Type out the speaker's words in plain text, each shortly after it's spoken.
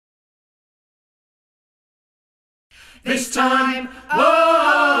This time,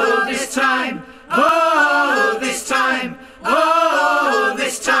 oh, this time, oh, this time, oh,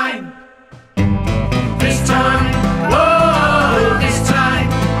 this time. This time, oh, this time,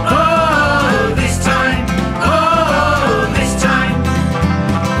 oh, this time, oh, this time.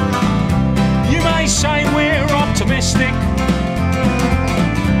 You may say we're optimistic,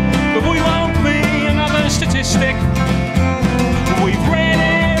 but we won't be another statistic. We've read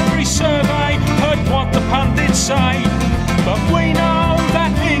every survey, heard what the pundits say, but we know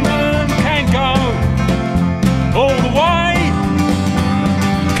that England can go all the way.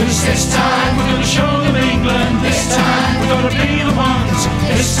 'Cause this time we're gonna show them England. This time we're gonna be the ones.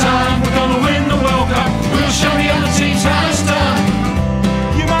 This time we're gonna win the World Cup. We'll show the other teams how it's done.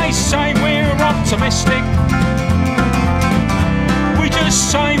 You may say we're optimistic, we just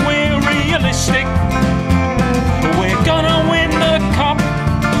say we're realistic. We're gonna win the cup,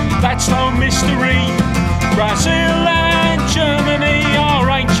 that's no mystery. Brazil and Germany are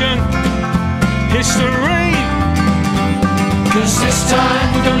ancient history. 'Cause this time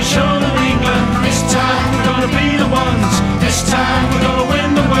we're gonna show them England. This time we're gonna be the ones. This time we're gonna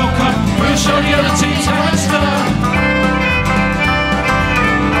win the World Cup. We'll show the other teams how it's done.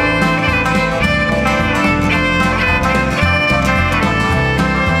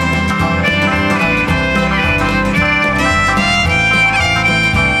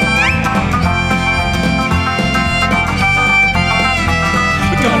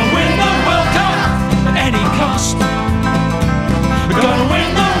 We're gonna win the World Cup at any cost. We're gonna win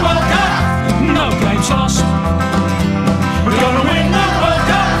the World Cup, no games lost. We're gonna win the World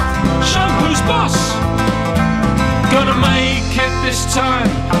Cup, show who's boss. Gonna make it this time,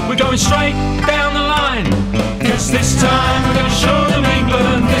 we're going straight down the line. 'Cause this time we're gonna show them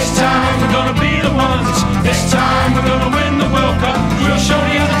England. This time we're gonna be the ones. This time we're gonna win the World Cup. We'll show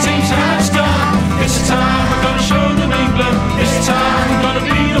the other teams how it's done. This time we're gonna show them England. This time we're gonna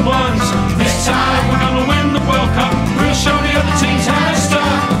be the ones. This time we're gonna win the World Cup. We'll show the other teams how it's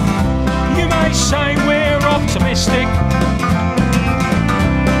done. You may say we're optimistic,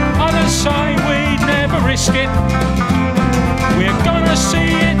 others say we'd never risk it. We're gonna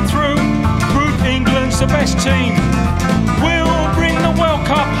see it through, prove England's the best team. We'll bring the World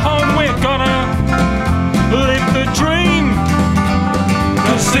Cup home, we're gonna live the dream.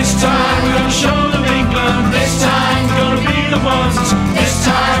 'Cause this time we're gonna show them England. This time we're gonna be the ones. This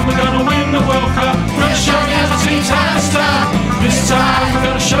time we're gonna win the World Cup. We're gonna show the other teams how it's done. This time we're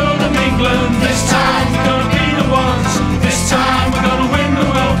gonna show them England. This time we're gonna be the ones. This time we're gonna win the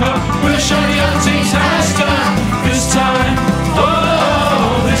World Cup. We'll show the other teams how it's done. This time,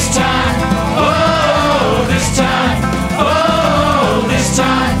 oh, this time, oh, this time, oh, this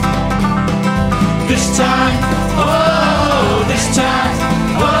time, this time, oh, this time,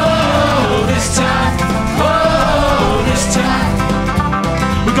 oh, this time, oh, this time.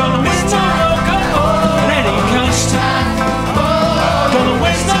 We're gonna win the World Cup at any cost. Gonna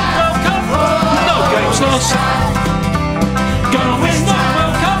win the World Cup, no games lost. Gonna win the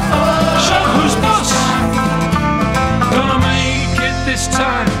World Cup, show who's boss. Gonna make it this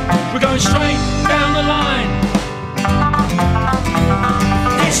time, we're going straight